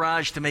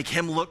entourage to make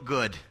him look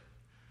good.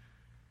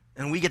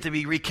 And we get to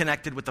be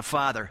reconnected with the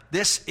Father.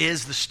 This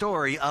is the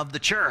story of the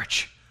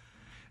church.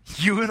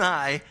 You and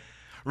I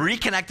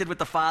reconnected with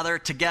the Father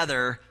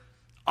together,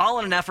 all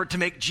in an effort to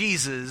make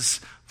Jesus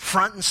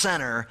front and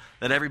center,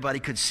 that everybody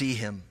could see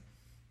him.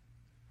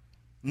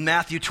 In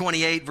Matthew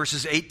 28,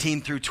 verses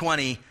 18 through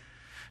 20,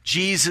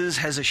 Jesus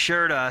has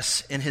assured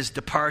us in his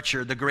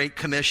departure, the Great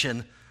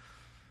Commission,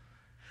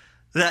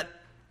 that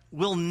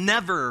we'll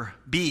never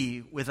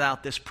be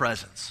without this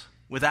presence,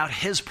 without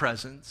his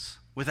presence,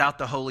 without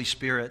the Holy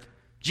Spirit.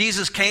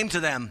 Jesus came to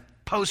them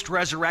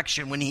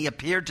post-resurrection. When he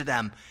appeared to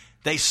them,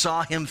 they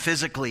saw him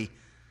physically.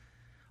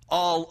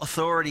 All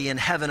authority in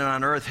heaven and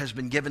on earth has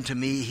been given to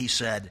me, he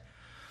said.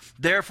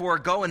 Therefore,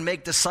 go and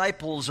make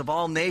disciples of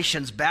all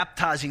nations,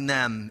 baptizing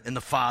them in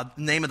the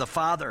name of the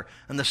Father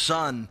and the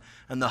Son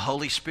and the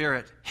Holy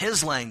Spirit,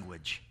 his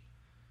language,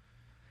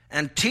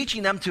 and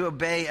teaching them to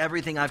obey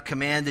everything I've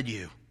commanded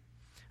you.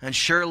 And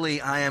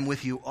surely I am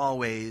with you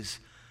always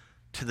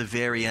to the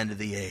very end of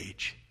the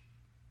age.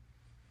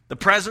 The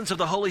presence of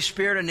the Holy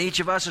Spirit in each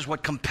of us is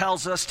what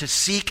compels us to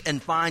seek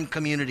and find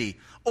community,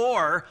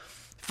 or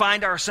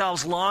find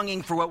ourselves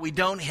longing for what we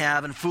don't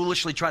have and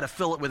foolishly try to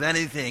fill it with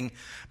anything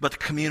but the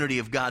community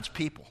of God's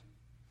people.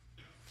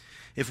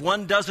 If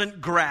one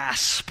doesn't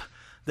grasp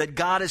that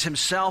God is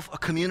himself a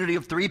community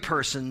of three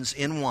persons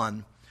in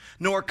one,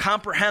 nor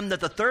comprehend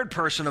that the third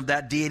person of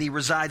that deity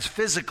resides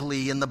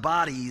physically in the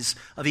bodies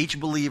of each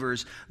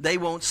believers, they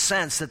won't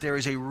sense that there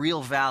is a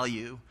real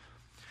value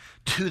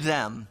to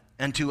them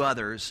and to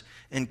others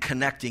in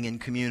connecting in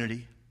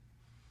community.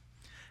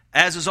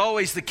 As is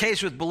always the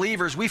case with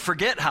believers, we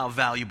forget how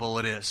valuable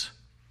it is.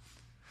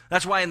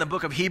 That's why in the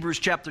book of Hebrews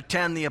chapter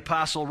 10, the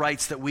apostle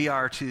writes that we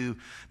are to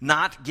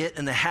not get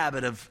in the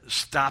habit of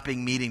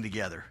stopping meeting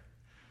together.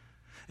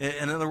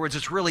 In other words,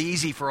 it's really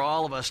easy for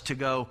all of us to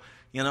go,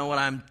 you know what,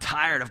 I'm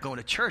tired of going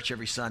to church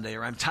every Sunday,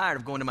 or I'm tired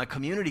of going to my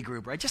community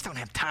group, or I just don't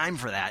have time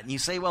for that. And you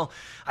say, well,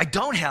 I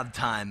don't have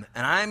time,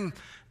 and I'm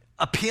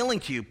appealing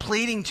to you,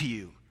 pleading to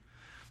you,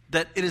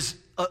 that it is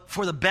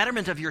for the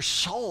betterment of your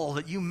soul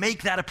that you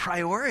make that a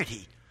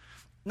priority.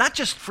 Not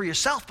just for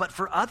yourself, but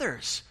for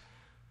others.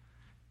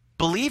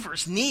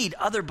 Believers need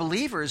other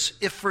believers,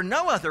 if for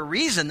no other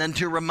reason than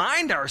to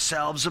remind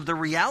ourselves of the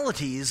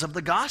realities of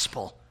the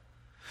gospel.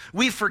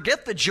 We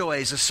forget the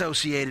joys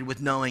associated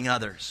with knowing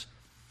others.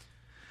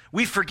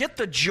 We forget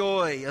the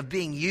joy of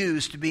being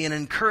used to be an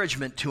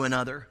encouragement to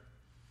another.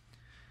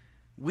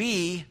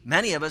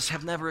 Many of us,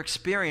 have never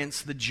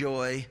experienced the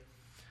joy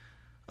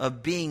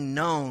of being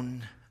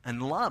known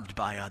and loved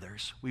by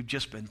others. We've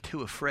just been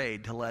too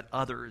afraid to let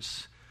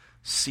others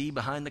see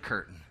behind the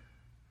curtain.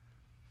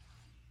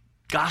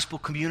 Gospel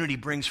community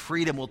brings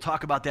freedom. We'll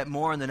talk about that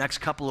more in the next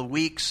couple of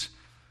weeks.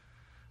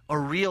 A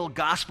real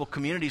gospel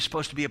community is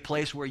supposed to be a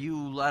place where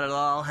you let it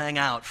all hang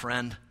out,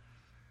 friend.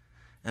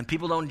 And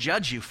people don't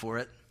judge you for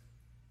it.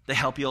 They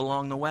help you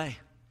along the way.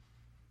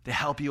 They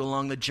help you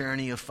along the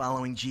journey of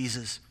following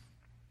Jesus.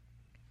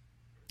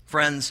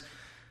 Friends,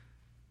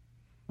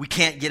 we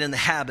can't get in the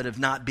habit of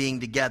not being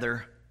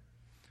together.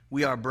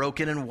 We are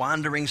broken and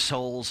wandering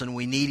souls, and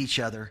we need each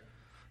other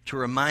to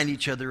remind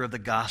each other of the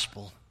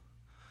gospel,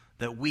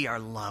 that we are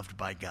loved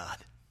by God.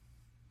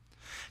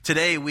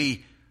 Today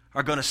we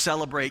are going to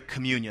celebrate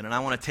communion, and I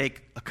want to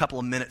take a couple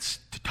of minutes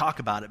to talk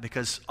about it,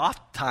 because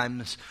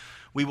oftentimes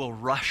we will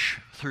rush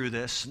through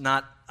this,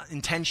 not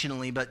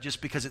intentionally, but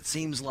just because it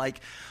seems like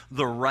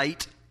the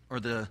right or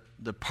the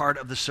part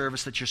of the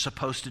service that you're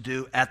supposed to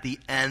do at the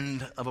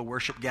end of a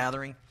worship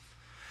gathering.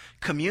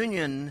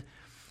 Communion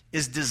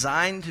is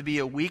designed to be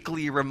a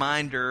weekly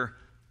reminder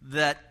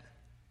that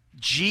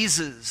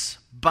Jesus,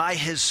 by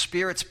his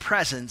Spirit's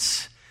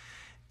presence,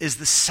 is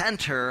the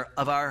center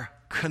of our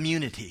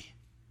community.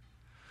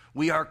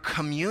 We are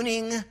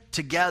communing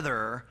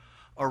together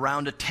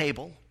around a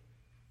table.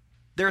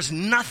 There's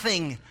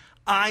nothing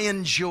I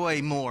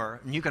enjoy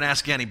more, and you can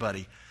ask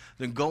anybody,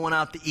 than going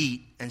out to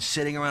eat and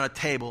sitting around a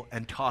table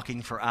and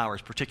talking for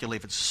hours, particularly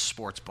if it's a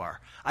sports bar.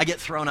 I get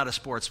thrown out of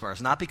sports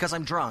bars, not because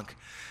I'm drunk,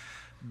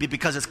 but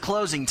because it's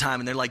closing time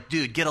and they're like,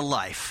 dude, get a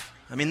life.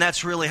 I mean,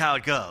 that's really how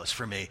it goes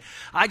for me.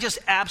 I just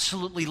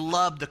absolutely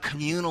love the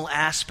communal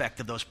aspect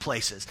of those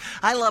places.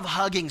 I love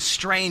hugging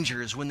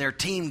strangers when their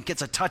team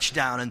gets a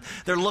touchdown and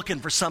they're looking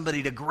for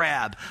somebody to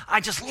grab. I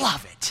just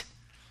love it.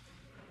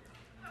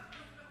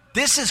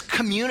 This is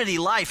community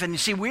life. And you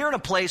see, we're in a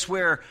place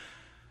where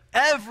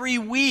every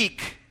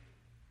week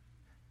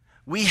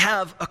we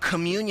have a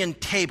communion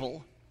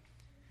table.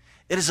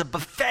 It is a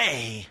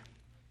buffet.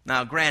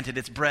 Now, granted,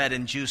 it's bread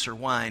and juice or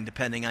wine,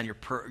 depending on your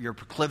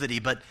proclivity,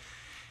 but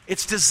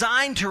it's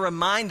designed to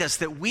remind us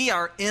that we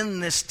are in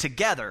this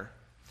together.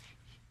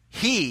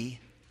 He,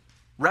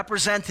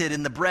 represented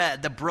in the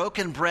bread, the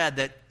broken bread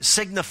that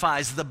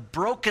signifies the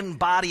broken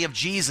body of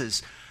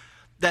Jesus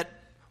that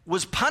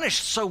was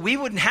punished so we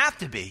wouldn't have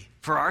to be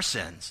for our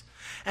sins.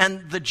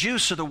 And the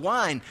juice or the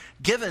wine,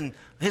 given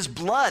his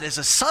blood as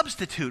a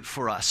substitute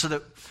for us so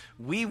that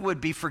we would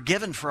be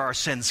forgiven for our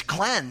sins,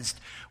 cleansed.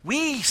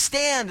 We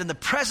stand in the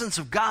presence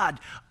of God,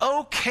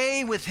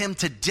 okay with him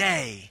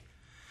today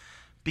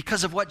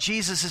because of what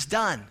Jesus has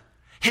done.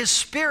 His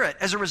Spirit,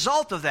 as a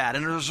result of that,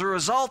 and as a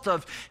result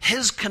of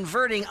His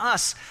converting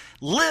us,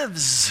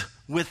 lives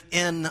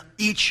within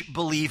each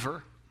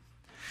believer.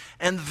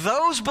 And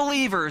those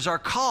believers are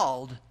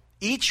called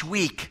each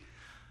week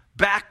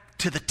back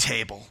to the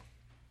table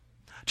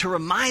to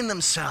remind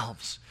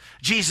themselves,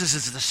 Jesus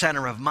is the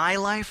center of my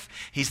life.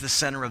 He's the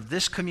center of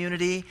this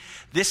community.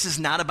 This is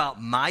not about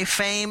my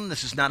fame.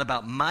 This is not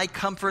about my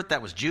comfort.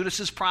 That was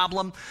Judas's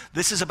problem.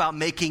 This is about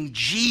making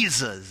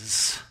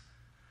Jesus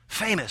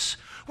famous.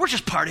 We're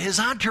just part of His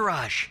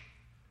entourage.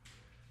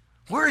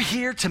 We're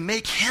here to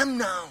make Him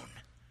known.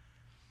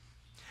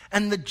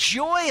 And the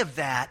joy of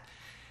that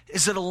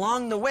is that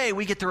along the way,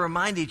 we get to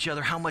remind each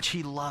other how much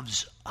He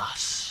loves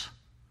us.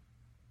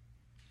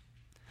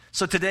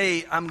 So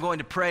today, I'm going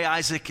to pray.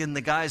 Isaac and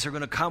the guys are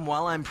going to come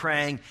while I'm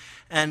praying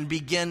and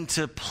begin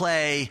to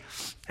play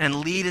and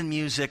lead in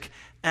music.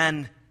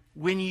 And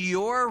when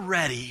you're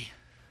ready,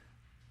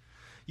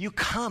 you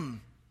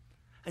come.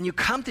 And you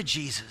come to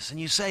Jesus and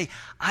you say,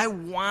 I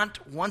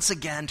want once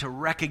again to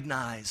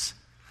recognize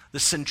the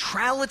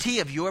centrality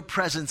of your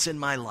presence in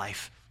my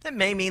life. That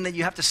may mean that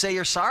you have to say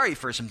you're sorry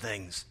for some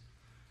things.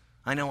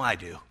 I know I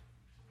do.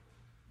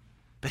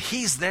 But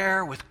He's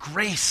there with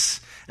grace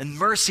and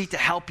mercy to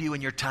help you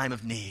in your time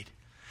of need.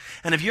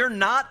 And if you're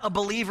not a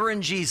believer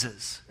in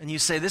Jesus and you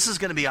say, this is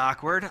going to be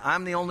awkward,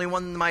 I'm the only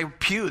one in my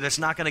pew that's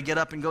not going to get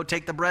up and go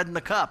take the bread and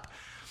the cup.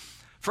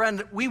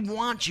 Friend, we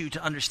want you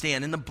to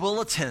understand in the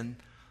bulletin,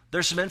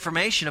 there's some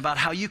information about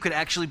how you could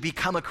actually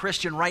become a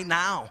Christian right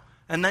now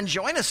and then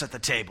join us at the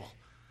table.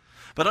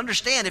 But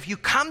understand, if you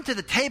come to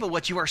the table,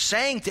 what you are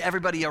saying to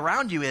everybody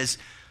around you is,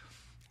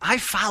 I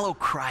follow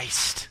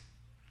Christ.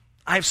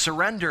 I've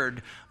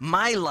surrendered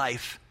my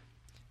life.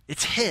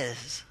 It's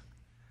His.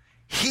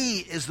 He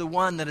is the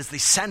one that is the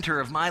center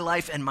of my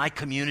life and my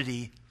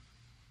community.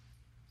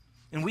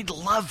 And we'd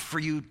love for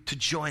you to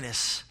join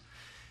us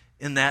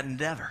in that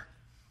endeavor.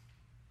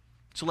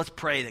 So let's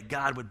pray that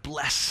God would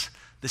bless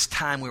this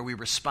time where we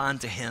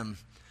respond to Him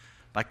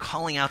by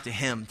calling out to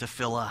Him to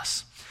fill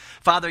us.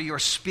 Father, your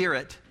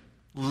Spirit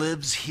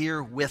lives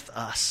here with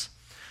us.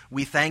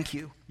 We thank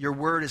you. Your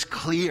word is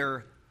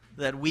clear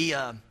that we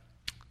are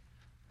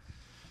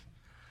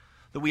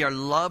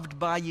loved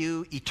by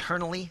you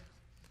eternally,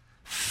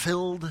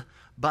 filled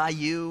by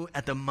you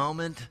at the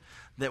moment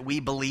that we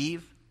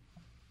believe.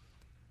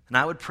 And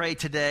I would pray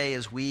today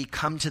as we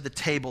come to the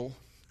table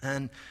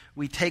and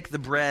we take the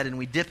bread and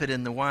we dip it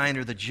in the wine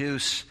or the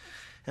juice,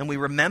 and we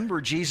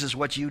remember, Jesus,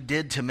 what you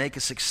did to make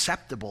us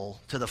acceptable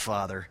to the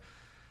Father,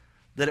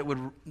 that it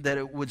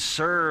would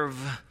serve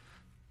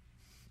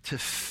to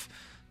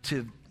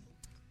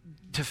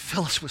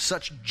fill us with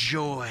such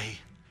joy,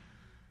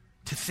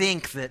 to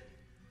think that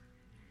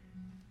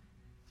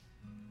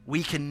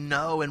we can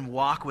know and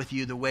walk with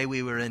you the way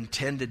we were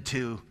intended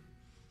to,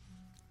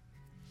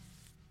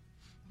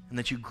 and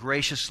that you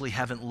graciously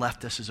haven't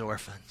left us as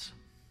orphans.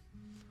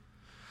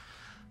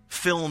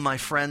 Fill my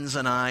friends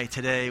and I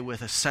today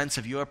with a sense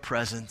of your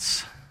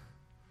presence,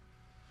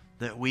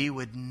 that we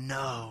would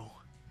know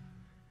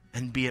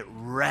and be at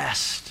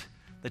rest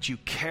that you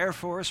care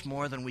for us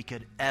more than we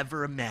could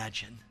ever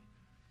imagine.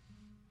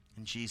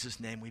 In Jesus'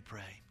 name we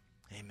pray.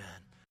 Amen.